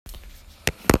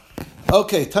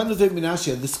Okay, Tanuvei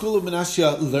Menashia. The school of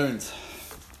Menashia learns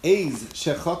Eiz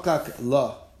shechokak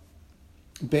la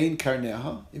bein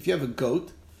karneha. If you have a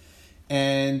goat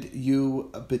and you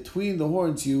between the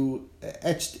horns you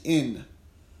etched in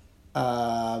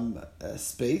a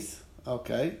space.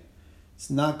 Okay, it's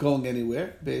not going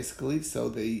anywhere basically.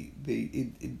 So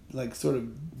it like sort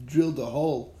of drilled a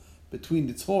hole between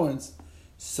its horns.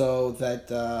 So that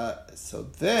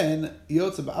then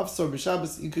Yotze b'Avsor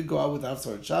b'Shabbos, you could go out with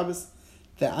Avsor on Shabbos.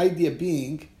 The idea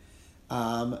being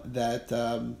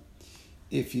that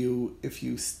if you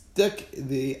stick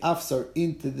the Avsor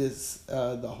into this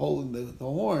the hole in the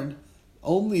horn,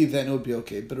 only then it would be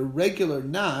okay. But a regular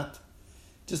knot,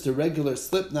 just a regular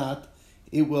slip knot,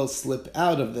 it will slip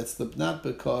out of that slip knot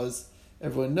because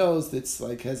everyone knows that it's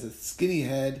like has a skinny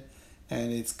head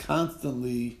and it's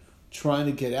constantly trying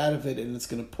to get out of it, and it's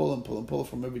going to pull and pull and pull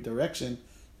from every direction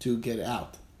to get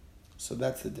out. So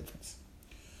that's the difference.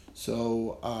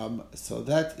 So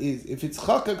that is, if it's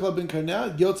chakak labin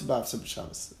karnea, yotze b'Avsor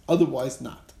b'Shabbos. Otherwise,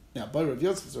 not. Now, but Rav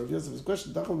Yosef's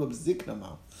question,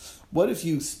 what if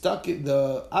you stuck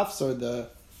the Avsor,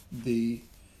 the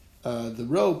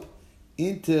rope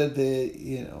into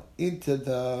the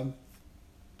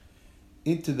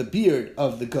beard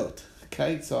of the goat?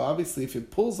 Okay, so obviously, if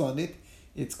it pulls on it,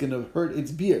 it's going to hurt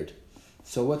its beard.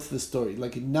 So what's the story?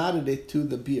 Like it knotted it to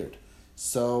the beard.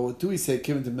 So do we say,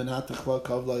 given the menatach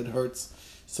kavla, it hurts,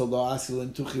 so lo asil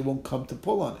and tuchi won't come to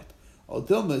pull on it?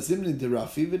 Odilma zimni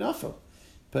derafi v'nafel.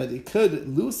 But it could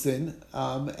loosen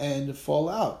and fall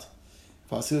out.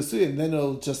 And then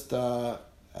it'll just then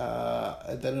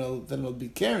it'll be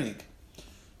carrying.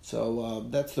 So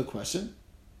that's the question.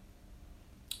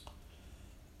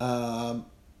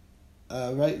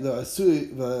 Right, I'll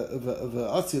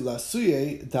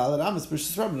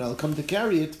come to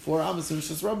carry it for Amos and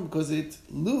Rishas Rabbim because it's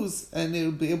loose and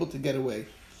it'll be able to get away.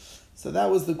 So that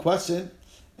was the question,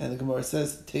 and the Gemara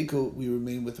says, "Teiko." We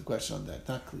remain with the question on that.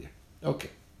 Not clear. Okay.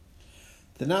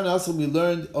 The nan also we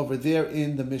learned over there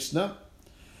in the Mishnah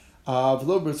of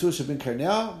Lo Bersush bin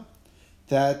Karnel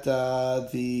that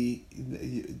the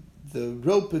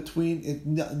rope between it,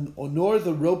 nor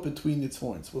the rope between its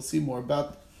horns. We'll see more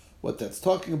about what that's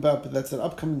talking about, but that's an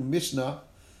upcoming Mishnah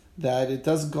that it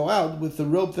doesn't go out with the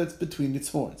rope that's between its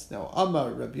horns. Now, Amar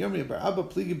Rabbi Yirmiyah bar Abba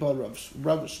Pligi bar Rav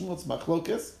Shmuel's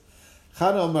Machlokes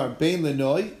Chana Amar Bein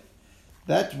Lenoi.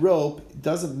 That rope, it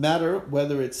doesn't matter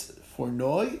whether it's for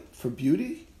noi, for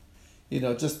beauty,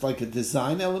 just like a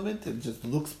design element, it just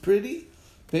looks pretty,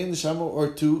 Bein L'Shama, or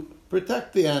to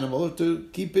protect the animal, or to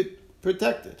keep it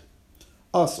protected.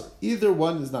 Also, either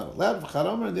one is not allowed.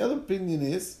 And the other opinion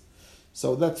is,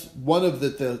 so that's one of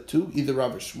the two, either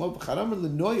Rav Shmuel,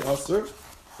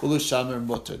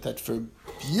 that for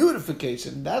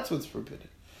beautification, that's what's forbidden.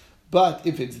 But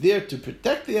if it's there to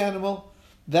protect the animal,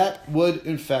 that would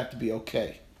in fact be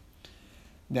okay.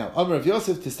 Now, Amar Rav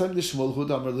Yosef, Tisam Shmuel Hud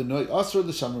Amar Lenoi Asr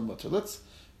L'Shamer Mutter.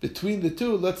 Between the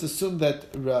two, let's assume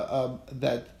that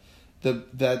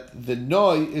the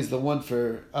noi is the one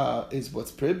for is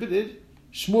what's prohibited.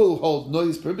 Shmuel holds noi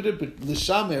is prohibited, but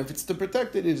l'shamer, if it's to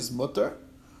protect it, it is mutter.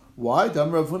 Why?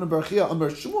 Amar Ravuna bar Chia, Amar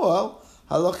Shmuel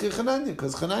halachi Chananya,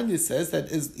 because Chananya says that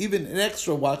is even an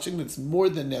extra watching that's more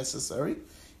than necessary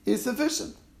is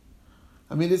sufficient.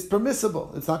 I mean, it's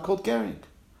permissible. It's not called carrying.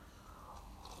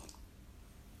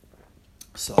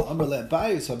 So Amar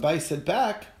le'Abai, so Abai said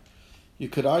back, you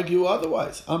could argue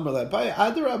otherwise. Amar le'Abai,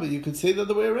 Adarabba, you could say the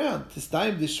other way around. This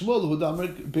time the Shmuel who Amar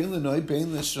bein l'noi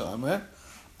bein l'shamer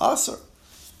asur.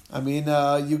 I mean,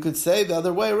 you could say the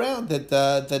other way around,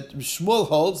 that Shmuel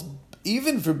holds,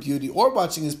 even for beauty or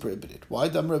watching, is prohibited. Why?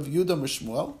 Damar of Yudam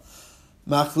Shmuel,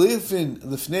 Machlifin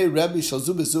Lifnei Rebbe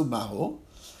Shalzu Bezu Mahu,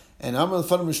 and Amar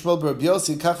Lefan Shmuel Bar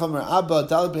Yossi Kach Amar Abba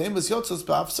Dal Behemus Yotzos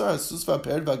Ba'Afsar Hasus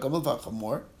Va'Pered Va'Gamel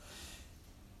Va'Chamor.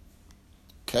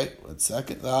 Okay, 1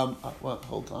 second.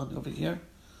 Hold on over here.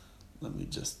 Let me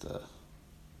just put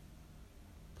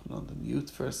on the mute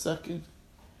for a second.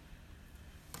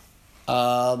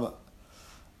 So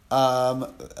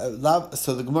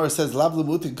the Gemara says, "Lav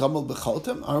lemutin gamel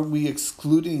b'choltem." Aren't we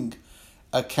excluding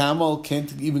a camel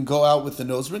can't even go out with the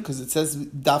nose ring because it says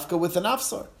dafka with an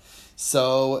afsar?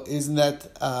 So isn't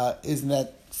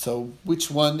that so?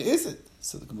 Which one is it?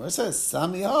 So the Gemara says,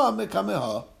 "Samiha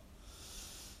mekameha."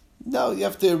 No, you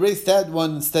have to erase that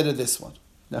one instead of this one.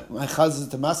 Now, my chaz is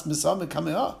tamas misa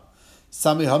mekameha.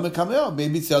 Samiha mekameha.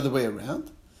 Maybe it's the other way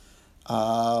around.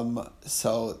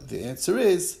 So the answer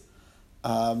is,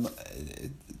 right.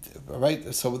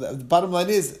 So the bottom line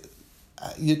is,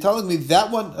 you're telling me that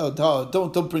one. Oh,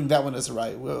 don't bring that one as a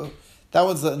raya. That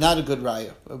one's not a good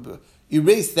raya.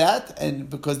 erase that, and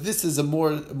because this is a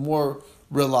more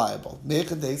reliable. Maybe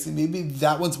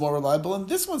that one's more reliable, and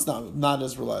this one's not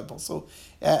as reliable. So,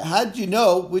 how do you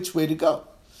know which way to go?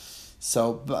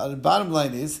 So, the bottom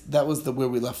line is that was where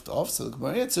we left off. So the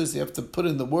Gemara answers: you have to put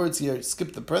in the words here,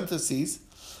 skip the parentheses.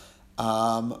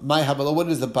 My Habala, what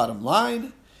is the bottom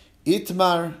line?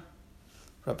 Itmar,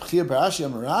 Rab Chia bar Ashi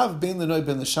Amar Rav, Ben Lenoi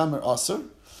Ben L'Shamer Aser,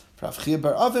 Rav Chia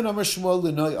bar Avin Amar Shmuel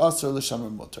Lenoi Aser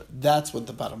L'Shamer Mutter. That's what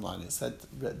the bottom line is.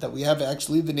 That we have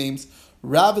actually the names.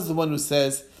 Rav is the one who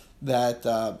says that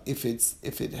if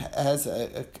it has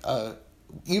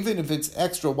even if it's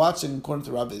extra watching, according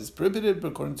to Rav, it is prohibited, but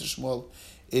according to Shmuel,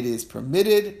 it is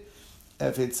permitted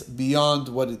if it's beyond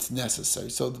what it's necessary.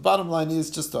 So the bottom line is,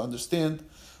 just to understand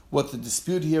what the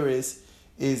dispute here is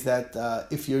that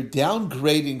if you're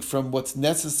downgrading from what's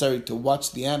necessary to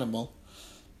watch the animal,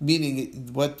 meaning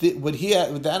what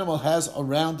the animal has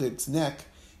around its neck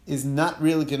is not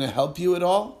really going to help you at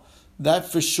all,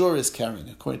 that for sure is carrying,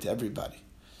 according to everybody.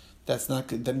 That's not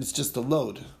good. Then it's just a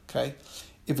load, okay?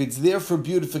 If it's there for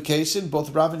beautification,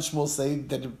 both Rav and Shmuel say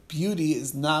that beauty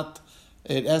is not,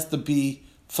 it has to be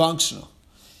functional.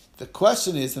 The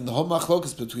question is, and the whole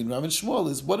machlokas between Rav and Shmuel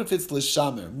is, what if it's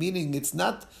l'shamer, meaning it's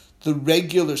not the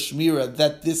regular shmira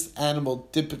that this animal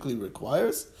typically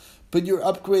requires, but you're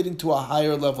upgrading to a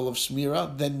higher level of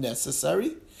shmira than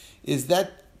necessary? Is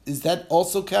that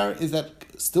also carrying? Is that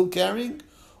still carrying,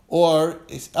 or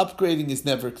is upgrading is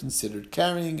never considered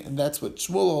carrying? And that's what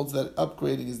Shmuel holds, that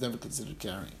upgrading is never considered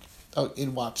carrying. Oh,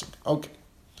 in watching. Okay.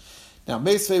 Now,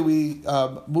 Meisvei, we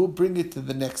bring it to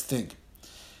the next thing.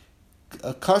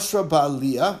 Kashra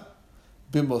ba'aliyah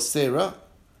b'mosera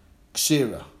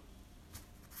kshira.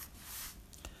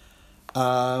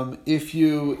 If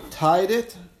you tied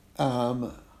it,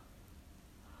 kashra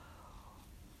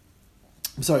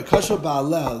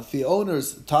ba'aleh, the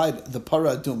owners tied the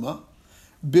paraduma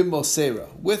b'mosera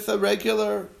with a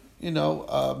regular,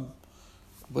 the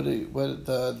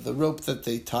rope that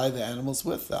they tie the animals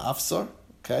with, the afsar,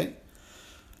 okay.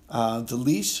 The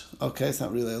leash, okay, it's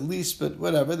not really a leash, but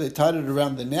whatever. They tied it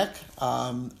around the neck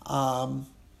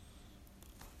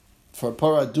for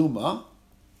paraduma.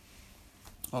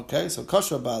 Okay, so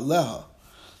kosher ba'aleha.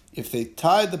 If they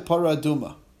tie the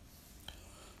paraduma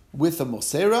with a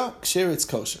mosera, ksher, it's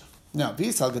kosher. Now, if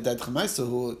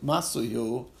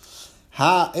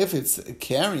it's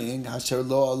carrying hasher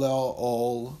lo aleh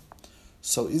all,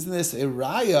 so isn't this a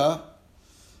raya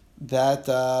that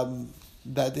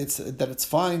it's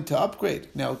fine to upgrade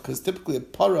now? Because typically a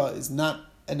para is not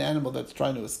an animal that's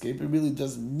trying to escape. It really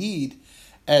doesn't need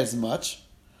as much,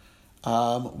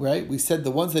 right? We said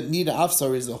the ones that need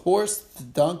afsar is the horse, the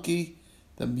donkey,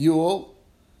 the mule,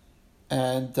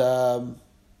 and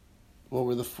what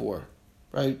were the four,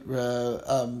 right?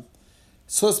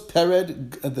 Sus,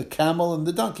 pered, the camel, and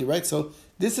the donkey, right? So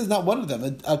this is not one of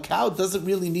them. A cow doesn't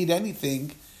really need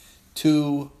anything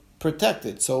to protect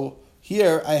it. So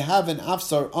here I have an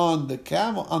afsar on the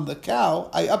cow.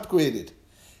 I upgraded.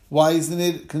 Why isn't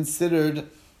it considered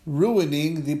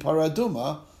ruining the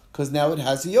paraduma? Because now it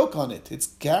has a yoke on it. It's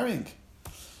carrying.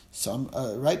 So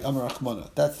right, Amar Achmona.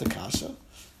 That's the kasha.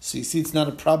 So you see, it's not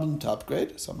a problem to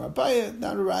upgrade. So Amar Abaye,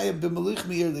 not a raya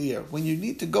b'malich year to year. When you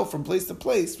need to go from place to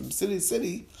place, from city to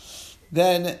city,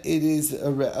 then it is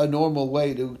a normal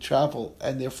way to travel,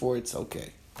 and therefore it's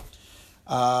okay.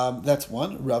 That's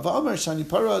one. Rava Amar Shani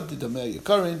Para Didameh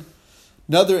Yakarin.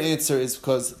 Another answer is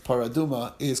because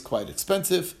paraduma is quite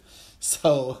expensive,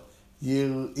 so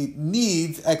it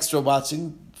needs extra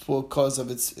watching because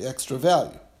of its extra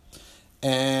value.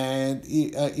 And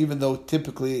even though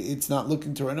typically it's not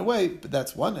looking to run away, but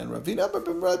that's one. And Ravina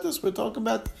B'Mratis, we're talking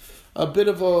about a bit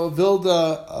of a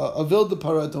vilda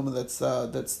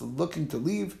paraduma that's looking to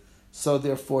leave. So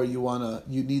therefore, you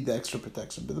need the extra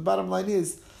protection. But the bottom line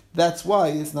is, that's why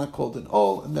it's not called an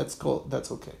ol, and that's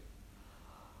okay.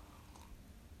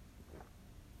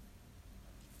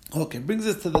 Okay, brings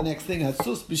us to the next thing,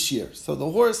 Hatzus b'shir. So the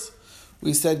horse,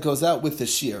 we said, goes out with the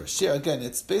shear. Shear, again,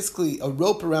 it's basically a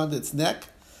rope around its neck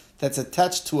that's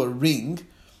attached to a ring,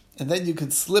 and then you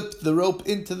can slip the rope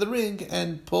into the ring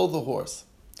and pull the horse.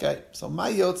 Okay, so my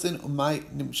yotzin umay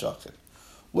nimshachin.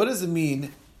 What does it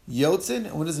mean, yotzin,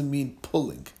 and what does it mean,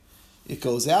 pulling? It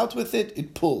goes out with it,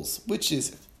 it pulls. Which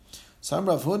is it? So I'm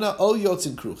Rav Huna, o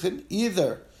yotzin kruchin.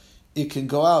 Either it can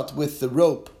go out with the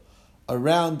rope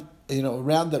around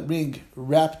that ring,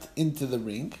 wrapped into the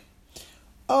ring,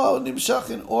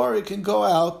 nimshachin, or it can go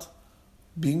out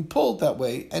being pulled that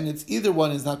way, and it's either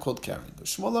one is not called carrying.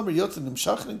 Shmuel Amar yotzin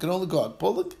nimshachin can only go out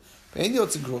pulling,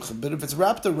 but if it's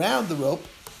wrapped around the rope,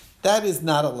 that is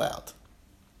not allowed.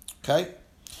 Okay?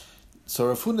 So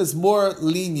Rav Huna is more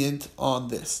lenient on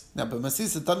this. Now, but Masis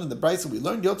Satan in the Brisa we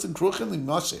learned Yotzin Kruchen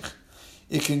Limashich.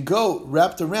 It can go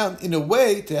wrapped around in a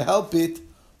way to help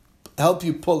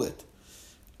you pull it.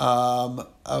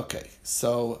 Okay,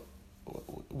 so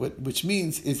which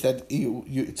means is that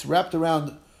it's wrapped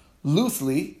around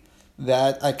loosely,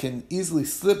 that I can easily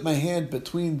slip my hand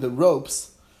between the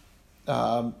ropes,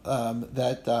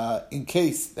 that in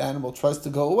case the animal tries to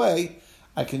go away,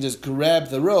 I can just grab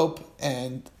the rope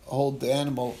and hold the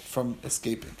animal from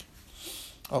escaping.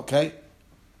 Okay?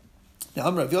 Now,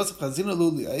 Rav Yosef Chazina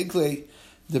Luli Aigle,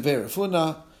 the Rav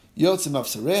Huna, Yotzim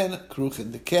Avsaren,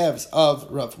 Kruchen, the calves of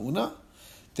Rav Huna.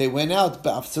 They went out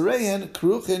B'Avsaren,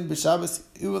 Kruchen, B'Shabbos,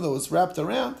 even though it was wrapped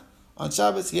around. On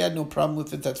Shabbos, he had no problem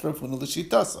with it. That's Rav Huna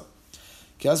L'Shitasa.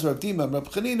 Kiaz Rav Dima, Rav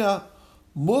Chanina,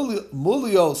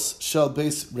 Mulios shall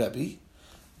base Rebbe.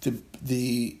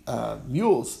 The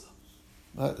mules,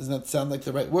 doesn't that sound like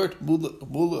the right word?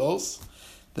 Mulios.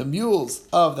 The mules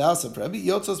of the house of Rebbe,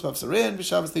 Yotzos B'Avsaren,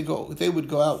 B'Shabbos, they would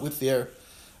go out with their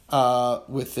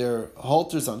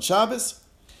halters on Shabbos.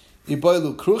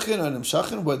 Iboilu Kruchen on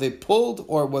Imshachin, where they pulled,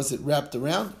 or was it wrapped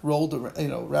around,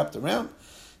 wrapped around?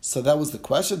 So that was the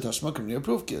question. Tashmakam near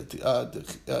proof.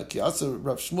 Kiasa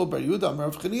Rav Shmuel Bar Yehuda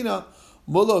Rav Chanina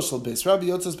Mulo Shel Beis Rabbi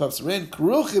Yotzos B'Avsaren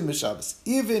Kruchim B'Shabbos,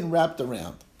 even wrapped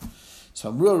around. So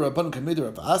Amru Rabban Kamid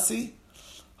Rav Asi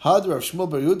Had Rav Shmuel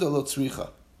Bar Yehuda Lo Tzricha.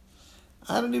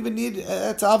 I don't even need.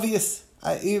 That's obvious.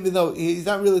 Even though he's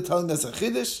not really telling us a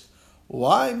chiddush.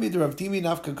 Why mid Rav Dimi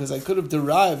Nafka? Because I could have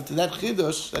derived that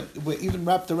chiddush that even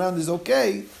wrapped around is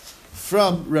okay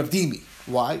from Rav Dimi.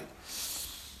 Why?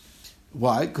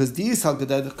 Because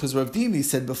Rav Dimi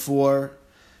said before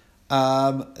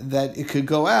that it could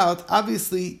go out.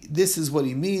 Obviously, this is what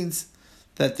he means,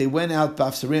 that they went out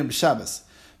b'Avsaren b'Shabbos.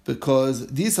 Because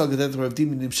these Rav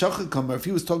Dimi Nimshachah Kamar, if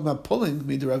he was talking about pulling,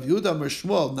 mid Rav Yehuda or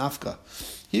Shmuel Nafka,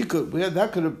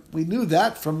 we knew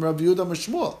that from Rav Yehuda or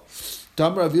Shmuel.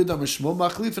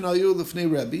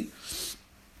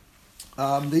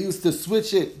 They used to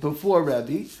switch it before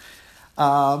Rebbe.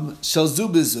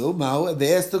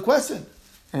 They asked the question.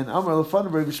 And Amar Lefan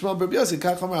of Rebbe Shmuel Bar Yossi,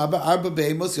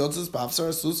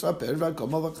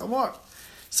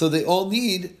 so they all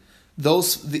need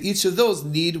those, each of those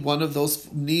need one of those,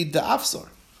 need the Afsar.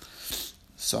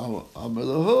 So Amar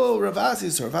Lahu Rav Asi,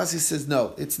 so Rav Asi says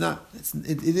no, it's not.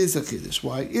 It is a kiddush.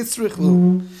 Why? It's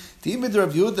richlu. The imid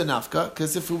Rav Yehuda nafka,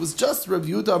 because if it was just Rav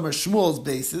Yehuda Amar Shmuel's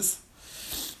basis,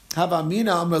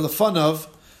 Havamina Amar Lefanov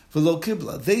v'lo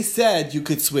kibla. They said you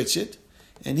could switch it,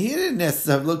 and he didn't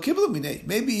necessarily lo kibla minei.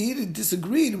 Maybe he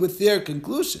disagreed with their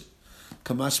conclusion.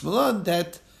 Kamash Malan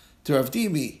that to Rav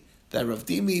Dimi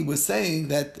was saying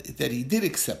that he did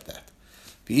accept that.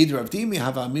 If it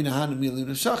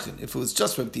was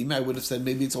just Rav Dimi, I would have said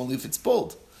maybe it's only if it's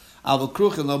pulled.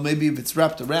 Maybe if it's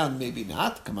wrapped around, maybe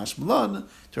not. Kamash Malan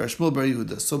to Rav Shmuel Bar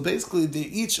Yehuda. So basically, they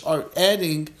each are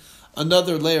adding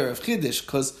another layer of chiddush,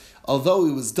 because although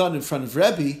it was done in front of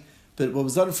Rebbe, but what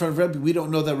was done in front of Rebbe, we don't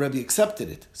know that Rebbe accepted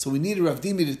it. So we need a Rav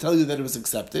Dimi to tell you that it was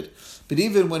accepted. But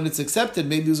even when it's accepted,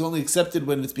 maybe it was only accepted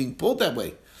when it's being pulled that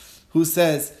way. Who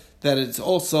says that it's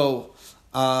also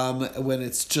when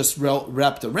it's just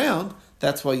wrapped around?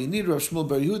 That's why you need Rav Shmuel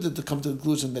Bar Yehuda to come to the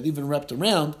conclusion that even wrapped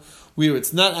around, where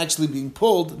it's not actually being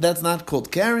pulled, that's not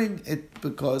called carrying it,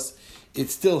 because it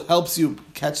still helps you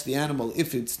catch the animal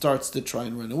if it starts to try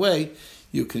and run away.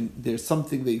 There's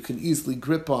something that you can easily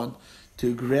grip on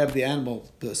to grab the animal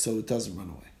so it doesn't run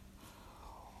away.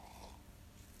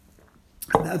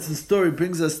 And that's the story.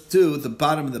 Brings us to the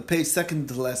bottom of the page, second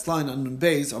to the last line on Nun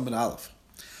Beis Amud Aleph.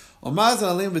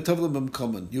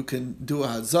 You can do a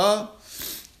hazah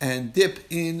and dip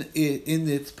in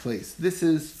its place. This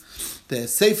is the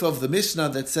seif of the Mishnah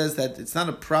that says that it's not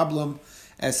a problem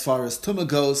as far as tumah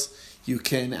goes. You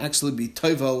can actually be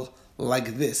toivel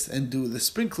like this and do the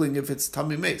sprinkling if it's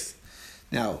tamei meis.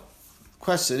 Now,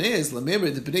 question is,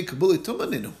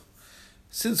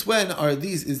 since when are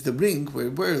these? Is the ring? We're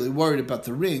really worried about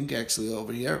the ring actually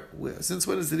over here. Since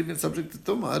when is it even subject to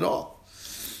tumah at all?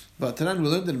 But then we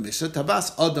learned in the Mishnah,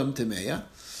 tabas adam temeya,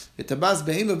 tabas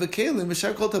behema v'kelim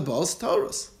v'shar kol tabas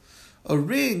taurus. A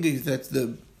ring that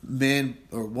the man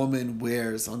or woman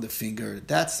wears on the finger,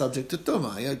 that's subject to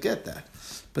tumah. I get that.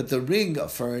 But the ring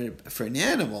for an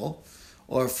animal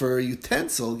or for a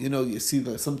utensil, you see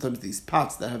sometimes these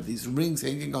pots that have these rings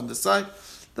hanging on the side.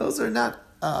 Those are not.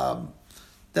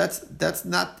 That's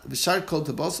not v'shar kol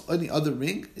tabas. Any other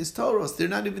ring is taurus. They're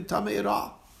not even tamei at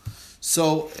all.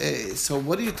 So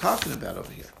what are you talking about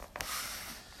over here?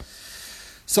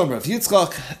 So Rav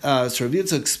Yitzchak,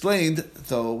 explained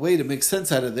the way to make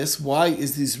sense out of this. Why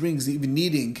is these rings even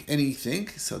needing anything?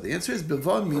 So the answer is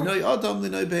Bevon Minoi Adam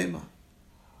Linoi Behema.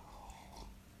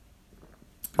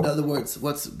 In other words,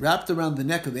 what's wrapped around the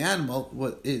neck of the animal,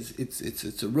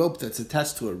 it's a rope that's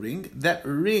attached to a ring. That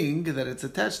ring that it's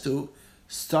attached to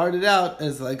started out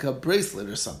as like a bracelet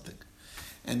or something.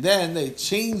 And then they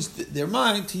changed their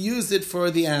mind to use it for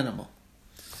the animal.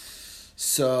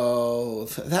 So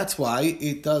that's why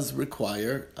it does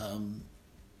require,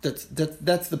 that's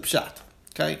the pshat,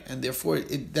 okay? And therefore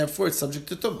it's subject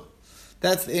to tumah.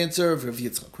 That's the answer of Rav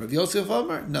Yitzchak. Rav Yosef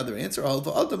Amar, another answer,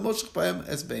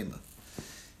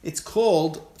 it's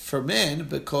called for man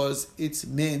because it's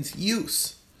man's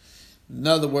use. In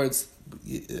other words,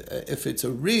 if it's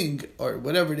a ring or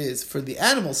whatever it is for the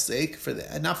animal's sake,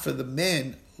 not for the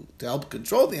man to help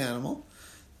control the animal,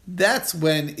 that's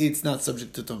when it's not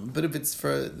subject to tumah. But if it's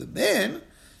for the man,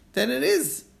 then it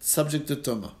is subject to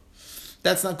tumah.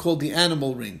 That's not called the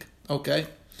animal ring. Okay.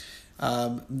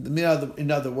 In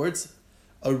other words,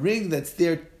 a ring that's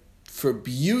there for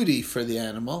beauty for the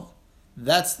animal,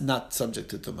 that's not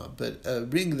subject to tumah. But a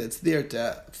ring that's there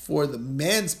for the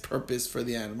man's purpose for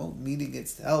the animal, meaning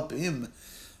it's to help him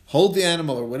hold the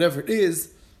animal or whatever it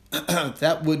is,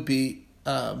 that would be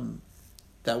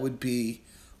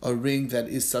a ring that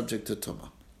is subject to tumah.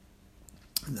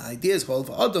 And the idea is,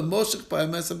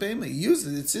 he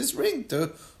uses it's his ring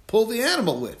to pull the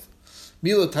animal with.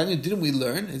 Milo Tanya, didn't we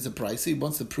learn? It's a price. He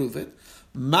wants to prove it.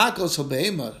 If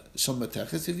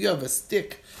you have a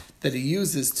stick that he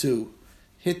uses to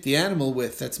hit the animal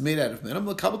with, that's made out of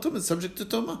metal, it's subject to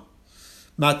tumah.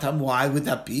 Matam, why would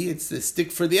that be? It's the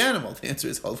stick for the animal. The answer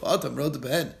is because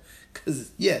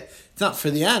it's not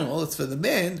for the animal; it's for the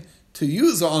man to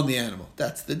use on the animal.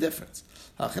 That's the difference.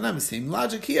 Same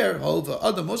logic here.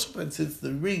 Since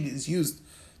the ring is used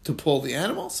to pull the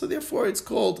animal, so therefore it's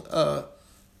called a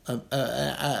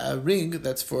ring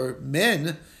that's for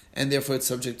men, and therefore it's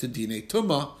subject to dinei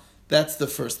tumah. That's the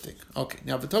first thing. Okay,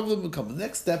 now the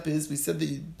next step is, we said that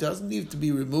it doesn't need to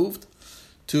be removed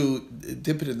to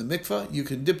dip it in the mikvah. You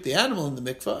can dip the animal in the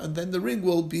mikvah, and then the ring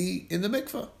will be in the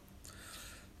mikvah.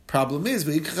 Problem is,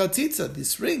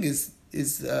 this ring is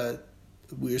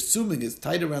we're assuming is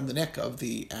tied around the neck of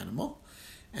the animal,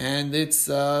 and it's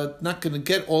not going to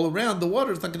get all around. The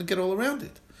water is not going to get all around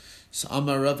it. So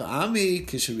Amar Rav Ami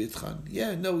Kisharitchan.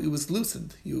 It was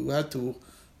loosened. You had to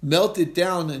melt it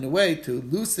down in a way to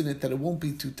loosen it that it won't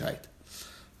be too tight.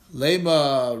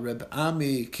 Lema Rav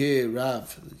Ami Ke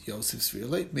Rav Yosef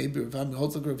Svirle. Maybe Rav Ami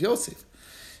holds like Rav Yosef.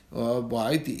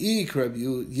 Why? The Ik Rav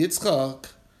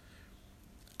Yitzchak.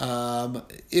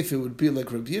 If it would be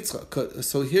like Rav Yitzchak.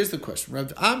 So here's the question.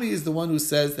 Rav Ami is the one who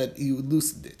says that he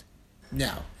loosened it.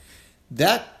 Now,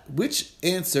 which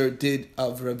answer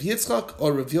of Rav Yitzchak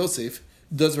or Rav Yosef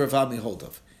does Rav Ami hold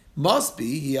of? Must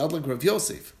be he held like Rav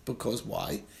Yosef. Because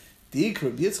why?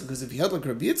 Because if he held like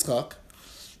Rav Yitzchak,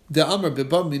 the Amar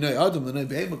Bebam Minoi Adam Minoi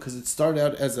Behema, because it started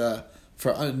out as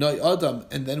for Noi Adam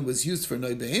and then it was used for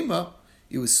Noi Behema,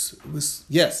 it was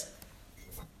yes.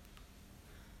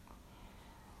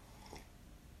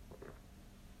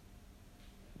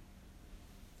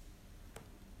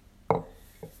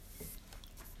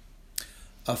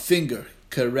 A finger,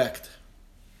 correct.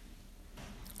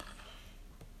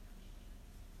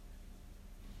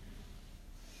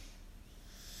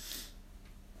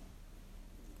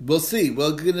 We'll see.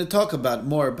 We're going to talk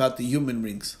more about the human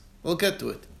rings. We'll get to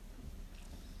it.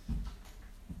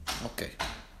 Okay.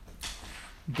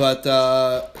 But,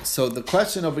 so the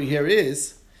question over here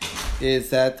is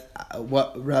that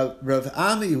what Rav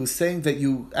Ami was saying, that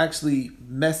you actually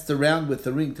messed around with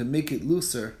the ring to make it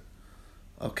looser.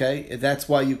 Okay, that's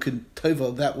why you can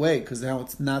tovel that way, because now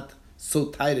it's not so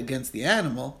tight against the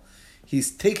animal.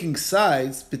 He's taking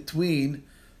sides between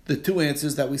the two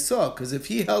answers that we saw. Because if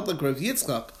he held like Rav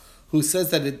Yitzchak, who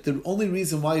says that the only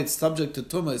reason why it's subject to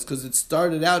tumah is because it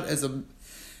started out as a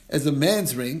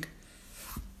man's ring,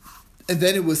 and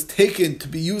then it was taken to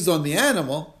be used on the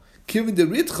animal, Kivin de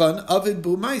Ritchan Avid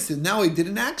Bumaisin. Now I did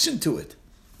an action to it.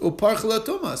 So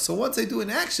once I do an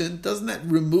action, doesn't that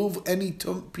remove any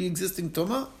pre-existing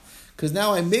tumah? Because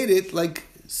now I made it I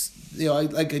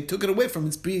took it away from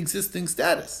its pre-existing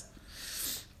status.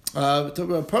 Mishnah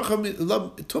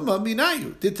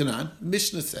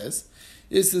says,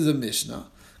 this is a Mishnah.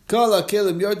 All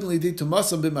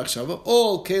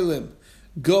kelim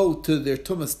go to their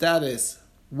tumah status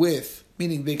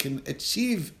meaning they can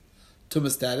achieve tumah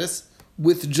status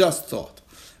with just thought.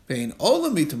 But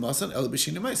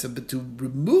to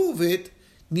remove it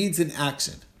needs an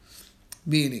action.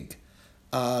 Meaning,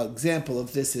 example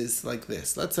of this is like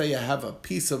this. Let's say I have a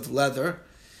piece of leather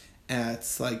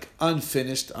it's like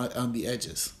unfinished on the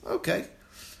edges. Okay.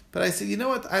 But I said, you know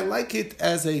what? I like it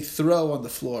as a throw on the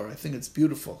floor. I think it's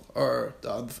beautiful. Or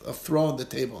a throw on the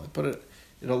table. I put it,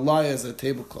 it'll lie as a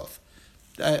tablecloth.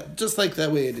 Just like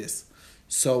that way it is.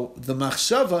 So the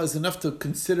machshava is enough to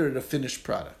consider it a finished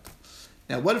product.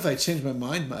 Now, what if I change my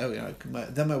mind?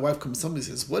 Then my wife comes, somebody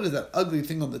says, what is that ugly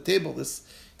thing on the table? It's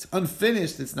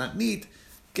unfinished, it's not neat.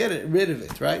 Get rid of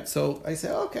it, right? So I say,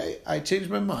 okay, I changed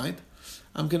my mind.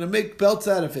 I'm going to make belts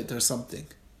out of it or something.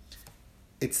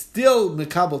 It's still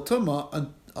mekabel tumah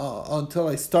until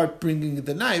I start bringing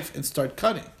the knife and start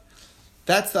cutting.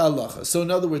 That's the halacha. So in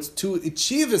other words, to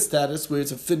achieve a status where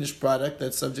it's a finished product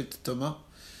that's subject to tumah,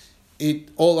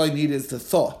 all I need is the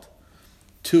thought.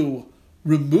 To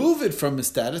remove it from a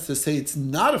status, to say it's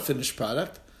not a finished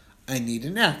product, I need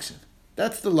an action.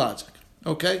 That's the logic.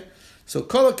 Okay? So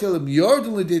kol hakelim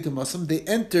yordun l'dei tumasam, they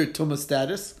enter tumah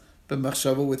status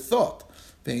b'machshava with thought.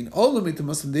 Vein olam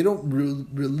itumasam, they don't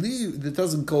relieve, it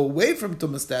doesn't go away from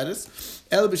tumah status,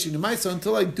 el b'shinu ma'isa,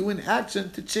 until I do an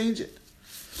action to change it.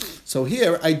 So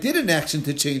here, I did an action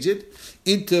to change it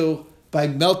by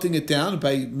melting it down,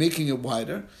 by making it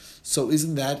wider. So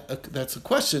isn't that's a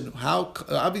question? How,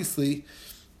 obviously,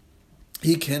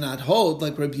 he cannot hold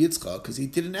like Rabbi Yitzchak because he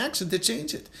did an action to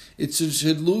change it. It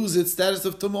should lose its status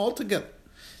of tumah altogether.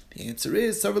 The answer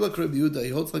is, Savar like Rabbi Yehuda, he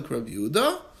holds like Rabbi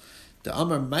Yehuda, the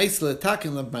Amar Maisel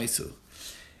attacking Lav Maisu.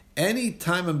 Any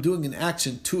time I'm doing an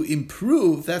action to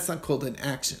improve, that's not called an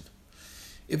action.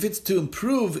 If it's to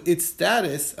improve its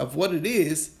status of what it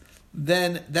is,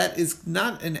 then that is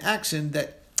not an action.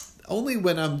 That only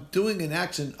when I'm doing an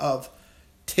action of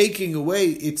taking away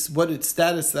its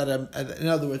status that I'm, in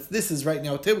other words, this is right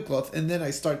now a tablecloth, and then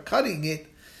I start cutting it,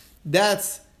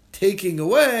 that's taking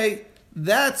away,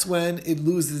 that's when it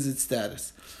loses its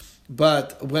status.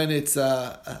 But when it's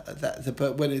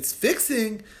when it's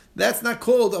fixing, that's not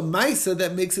called a maisa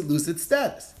that makes it lose its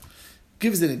status.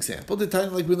 Gives an example. The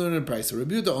time like we learned in Brisa,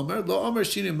 Rabbi Yehuda Omer, lo Omer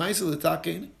shini maisa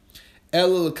l'takein,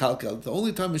 elo l'kalkel. The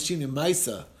only time a shini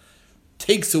maisa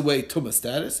takes away tumah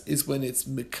status is when it's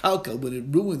mekalkel, when it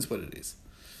ruins what it is.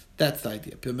 That's the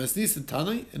idea. B'masnis and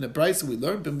Tanai, in the Brisa we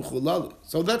learned b'muchulalu.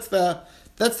 So that's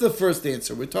the first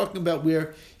answer. We're talking about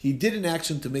where he did an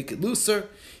action to make it looser.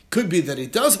 Could be that he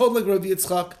does hold like Rabbi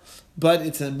Yitzchak, but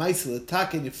it's a maisa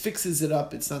l'takein, it fixes it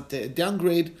up, it's not a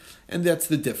downgrade, and that's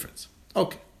the difference.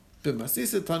 Okay.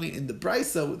 B'masnis and Tanai, in the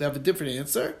Brisa they have a different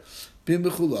answer.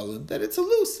 B'muchulalu, that it's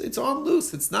it's on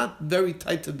loose, it's not very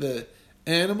tight to the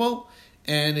animal,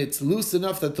 and it's loose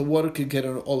enough that the water could get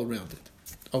all around it.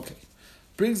 Okay.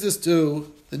 Brings us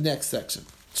to the next section.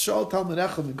 Shal Talmud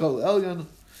Echad Migdol Elyon.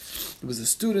 There was a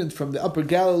student from the Upper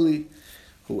Galilee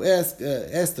who asked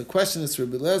the question. It's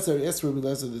Rabbi Lezer. He asked Rabbi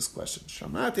Lezer this question.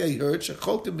 Shamati, I heard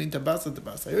Shecholkim min tabas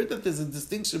tabas. I heard that there's a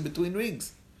distinction between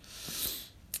rings.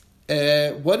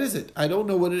 What is it? I don't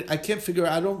know what it. I can't figure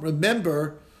out. I don't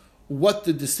remember what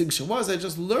the distinction was. I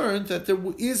just learned that there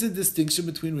is a distinction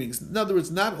between rings. In other words,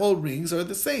 not all rings are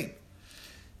the same.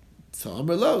 So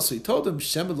Amar Lo, so he told him,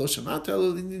 Shema lo shamata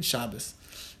elin Shabbos.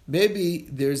 Maybe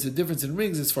there's a difference in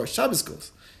rings as far as Shabbos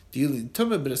goes. Dealing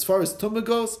tumah, but as far as tumah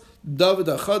goes, David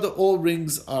Achada, all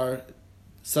rings are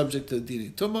subject to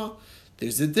dealing tumah.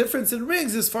 There's a difference in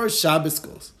rings as far as Shabbos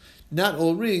goes. Not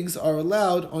all rings are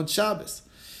allowed on Shabbos.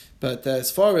 But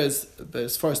as far as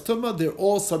tumah, they're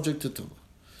all subject to tumah.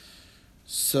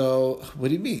 So, what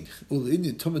do you mean?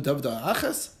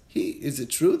 Is it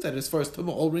true that as far as tumah,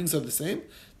 all rings are the same?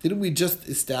 Didn't we just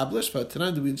establish? But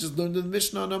tonight we just learned in the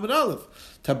Mishnah on Amud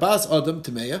Aleph. Tabas Adam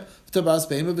Tameya, Tabas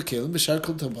Beima Bekelim, B'shar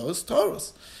Kol Tabas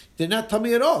Taurus. They're not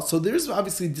tummy at all. So there's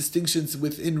obviously distinctions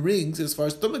within rings as far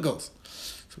as tumah goes.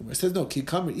 So it says no.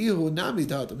 Kikamer Ihu Nami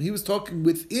Dadam. He was talking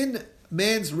within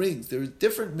man's rings. There are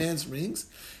different man's rings.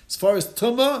 As far as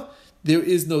tumah, there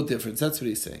is no difference. That's what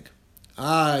he's saying.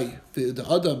 The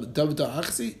Adam David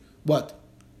Achsi. What?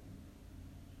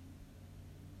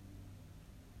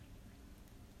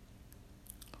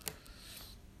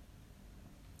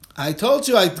 I told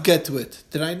you I'd get to it.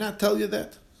 Did I not tell you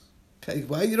that? Okay,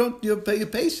 why you pay your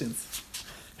patience?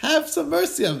 Have some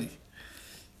mercy on me.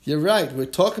 You're right. We're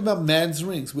talking about man's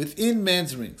rings. Within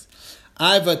man's rings.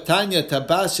 Tanya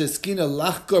tabasha skina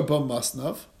lachkor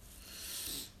b'masnav.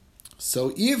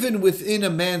 So even within a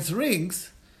man's rings,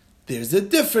 there's a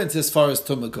difference as far as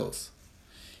tumah goes.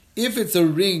 If it's a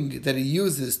ring that he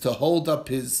uses to hold up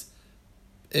his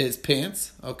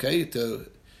pants, okay,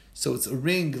 so it's a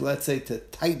ring, let's say, to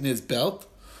tighten his belt,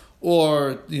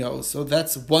 or, so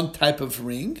that's one type of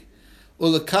ring. Or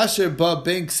l'kasher ba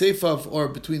ben ksefav, or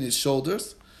between his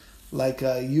shoulders, like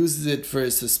he uses it for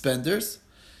his suspenders.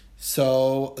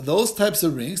 So those types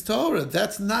of rings, Tahora,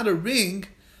 that's not a ring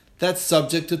that's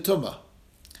subject to Tumah.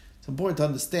 It's important to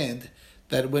understand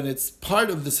that when it's part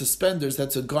of the suspenders,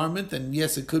 that's a garment, and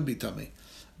yes, it could be tummy.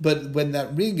 But when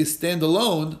that ring is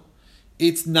standalone,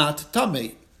 it's not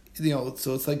tummy.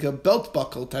 So it's like a belt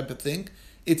buckle type of thing.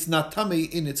 It's not tummy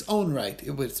in its own right.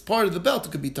 If it's part of the belt,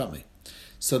 it could be tummy.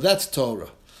 So that's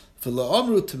Torah. For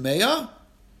la'omru tameya,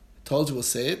 told you we'll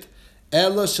say it,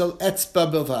 ela shel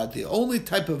etzba belvad. The only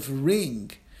type of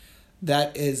ring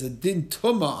that is a din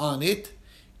tumah on it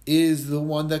is the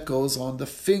one that goes on the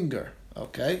finger.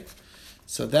 Okay?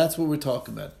 So that's what we're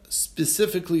talking about.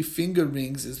 Specifically, finger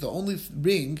rings is the only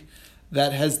ring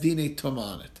that has dinei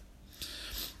tumah on it.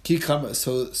 Kikama.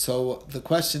 So the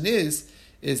question is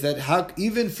that how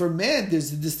even for man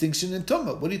there's a distinction in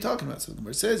tumah. What are you talking about? So the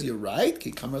Gemara says you're right.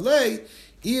 Kikamarle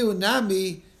iu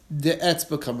nami de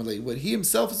etzba kamarle. What he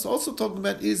himself is also talking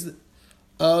about is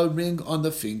a ring on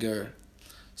the finger.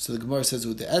 So the Gemara says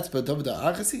with the etzba davda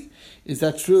achasi. Is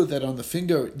that true that on the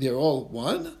finger they're all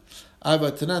one?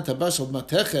 Even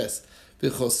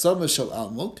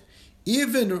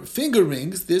finger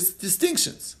rings, there's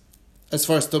distinctions as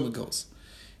far as tumah goes.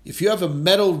 If you have a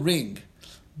metal ring,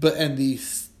 and the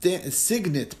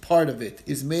signet part of it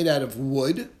is made out of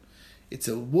wood, it's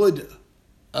a wood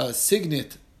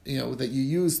signet, that you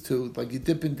use to, like you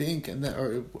dip into ink and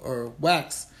or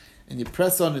wax, and you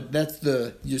press on it. That's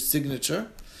your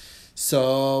signature.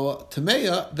 So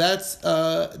tameya, that's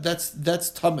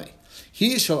tamei.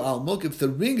 He shall almuk, if the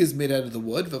ring is made out of the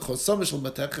wood, v'chosam shel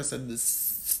mateches, and the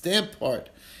stamp part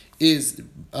is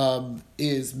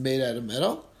made out of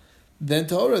metal, then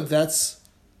tahora, that's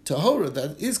tahora,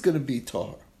 that is going to be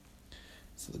tahor.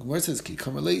 So the Gemara says, ki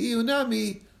kamarle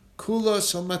iunami kula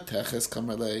shel mateches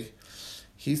kamarle.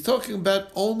 He's talking about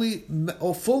only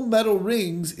full metal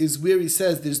rings is where he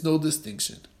says there's no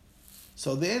distinction.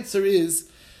 So the answer is,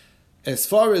 as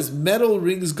far as metal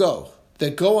rings go,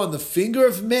 that go on the finger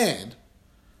of man,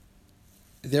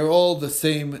 they're all the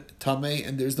same tamei,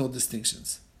 and there's no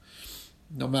distinctions,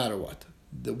 no matter what.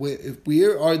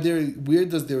 Where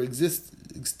does there exist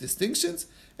distinctions?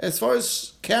 As far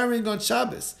as carrying on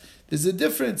Shabbos, there's a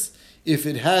difference. If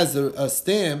it has a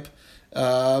stamp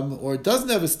or it doesn't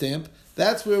have a stamp,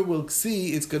 that's where we'll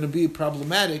see it's going to be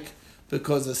problematic,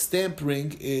 because a stamp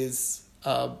ring is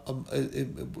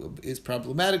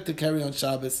problematic to carry on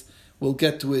Shabbos. We'll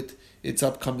get to it. It's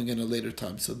upcoming in a later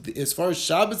time. So as far as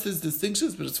Shabbos is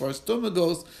distinctions, but as far as Tumah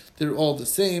goes, they're all the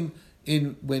same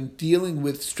when dealing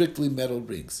with strictly metal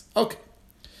rings. Okay.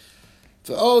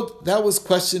 That was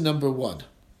question number 1.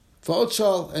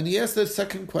 And he asked the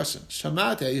second question.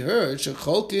 Shamat, I heard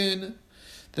shecholkin,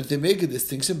 that they make a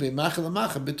distinction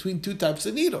between two types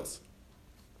of needles.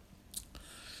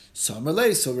 So Rabbi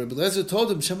Eliezer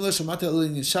told him,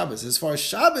 Shabbos. As far as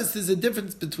Shabbos, there's a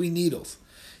difference between needles.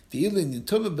 The Ilin in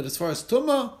Tumah, but as far as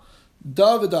Tumah,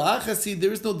 David Achasi,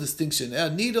 there is no distinction. A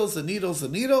needle,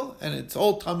 and it's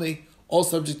all tummy, all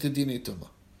subject to Dinei Tumah.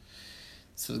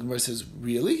 So the Gemara says,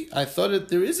 really? I thought that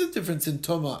there is a difference in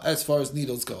Tumah as far as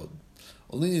needles go.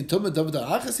 Only in Tumah, David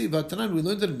Achasi, Vatanan, we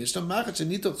learned in the Mishnah, Machat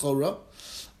Shenito Chora,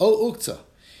 O Ukta.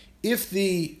 If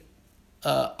the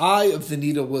eye of the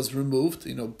needle was removed,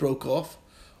 broke off,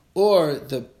 or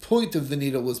the point of the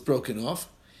needle was broken off,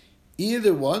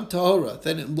 either one, tahora,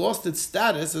 then it lost its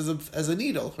status as a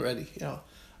needle already.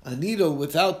 A needle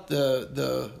without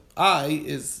the eye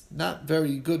is not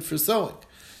very good for sewing.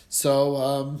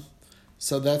 So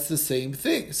that's the same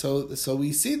thing. So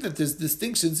we see that there's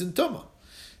distinctions in Tumah.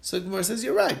 So Gemara says,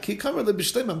 you're right.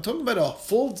 I'm talking about a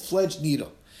full-fledged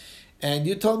needle. And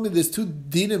you're telling me there's 2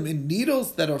 dinim in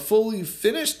needles that are fully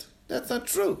finished? That's not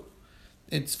true.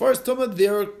 As far as Tumah,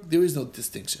 there is no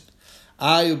distinction.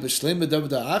 It's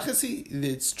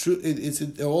true. It's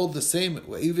all the same,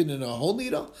 even in a whole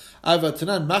needle. If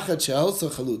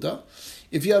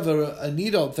you have a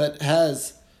needle that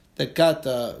got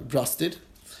rusted,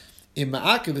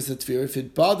 if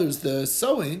it bothers the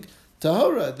sewing,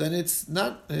 tahora, then it's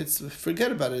not.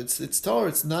 Forget about it. It's tahora.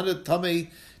 It's not a tamei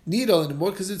needle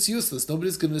anymore because it's useless.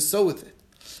 Nobody's going to sew with it.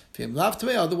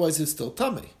 Otherwise, it's still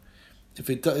tamei. If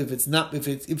it's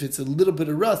a little bit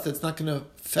of rust, that's not going to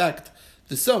affect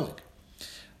the sewing.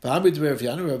 Rav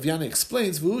Yana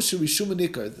explains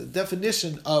the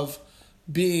definition of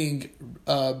being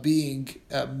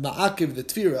ma'akiv, the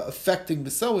tvira, affecting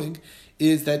the sewing,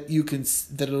 is that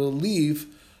it'll leave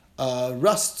a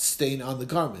rust stain on the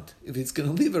garment. If it's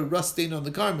going to leave a rust stain on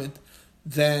the garment,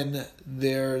 then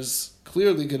there's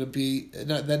clearly going to be,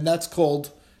 then that's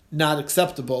called not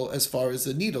acceptable as far as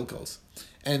a needle goes,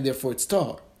 and therefore it's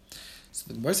tahor. So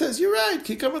the Gemara says, you're right,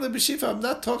 Kikamala B'Shifa, I'm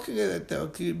not talking about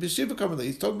B'Shifa Kamala.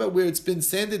 He's talking about where it's been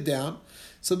sanded down,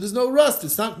 so there's no rust,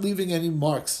 it's not leaving any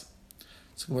marks.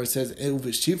 So the Gemara says,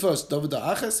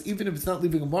 even if it's not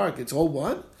leaving a mark, it's all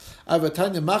one. As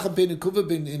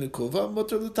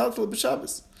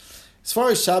far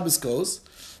as Shabbos goes,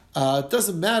 it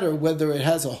doesn't matter whether it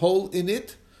has a hole in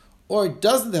it or it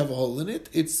doesn't have a hole in it,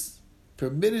 it's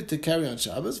permitted to carry on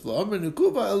Shabbos. But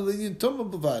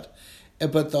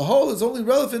the hole is only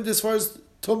relevant as far as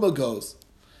Tumah goes.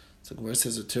 So Gemara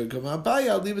says,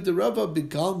 I'll leave it to Rabba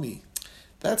Bigalmi.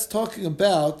 That's talking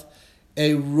about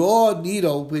a raw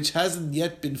needle which hasn't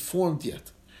yet been formed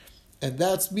yet. And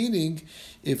that's meaning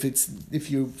if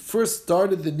you first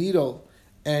started the needle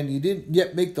and you didn't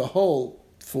yet make the hole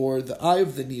for the eye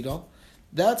of the needle,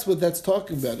 that's what that's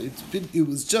talking about. It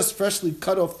was just freshly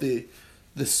cut off the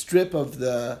strip of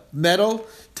the metal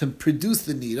to produce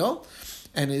the needle,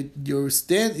 and you're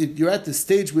at the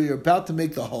stage where you're about to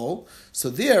make the hole. So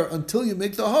there, until you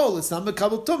make the hole, it's not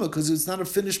mekabel tumah because it's not a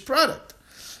finished product.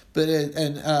 But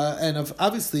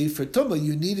obviously for tumah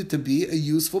you need it to be a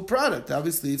useful product.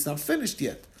 Obviously it's not finished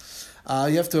yet.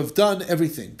 You have to have done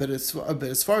everything. But as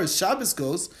far as Shabbos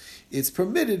goes, it's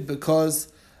permitted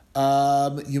because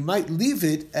you might leave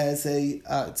it as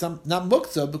it's not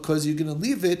muktzah because you're going to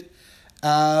leave it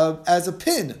as a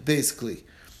pin, basically,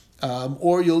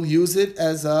 or you'll use it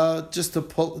as just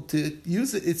to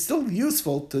use it. It's still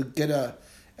useful to get to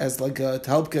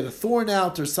help get a thorn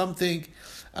out or something.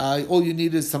 All you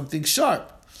need is something sharp.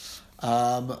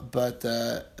 But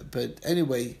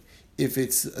anyway, if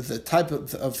it's the type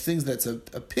of things that's a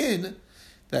pin,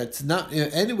 that's not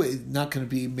anyway not going to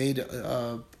be made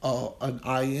an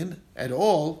iron at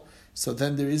all. So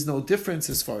then there is no difference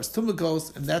as far as tumah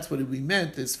goes, and that's what we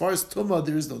meant. As far as tumah,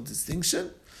 there is no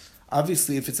distinction.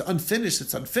 Obviously, if it's unfinished,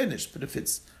 it's unfinished. But if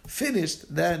it's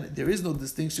finished, then there is no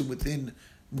distinction within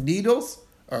needles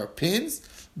or pins.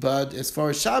 But as far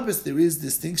as Shabbos, there is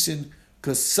distinction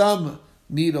because some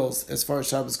needles, as far as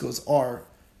Shabbos goes, are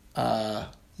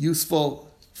useful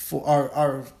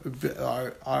for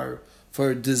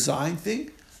for a design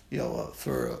thing,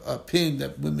 for a pin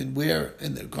that women wear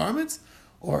in their garments,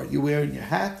 or you wear in your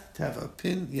hat to have a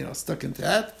pin, stuck into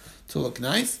that to look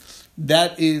nice.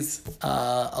 That is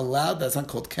allowed. That's not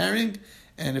called carrying.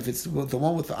 And if it's the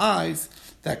one with the eyes,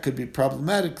 that could be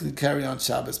problematic to carry on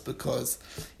Shabbos because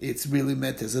it's really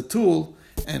meant as a tool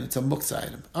and it's a muktzah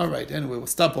item. All right, anyway, we'll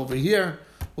stop over here.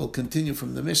 We'll continue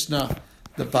from the Mishnah,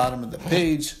 the bottom of the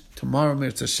page. Tomorrow,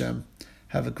 Mirz Hashem.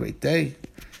 Have a great day.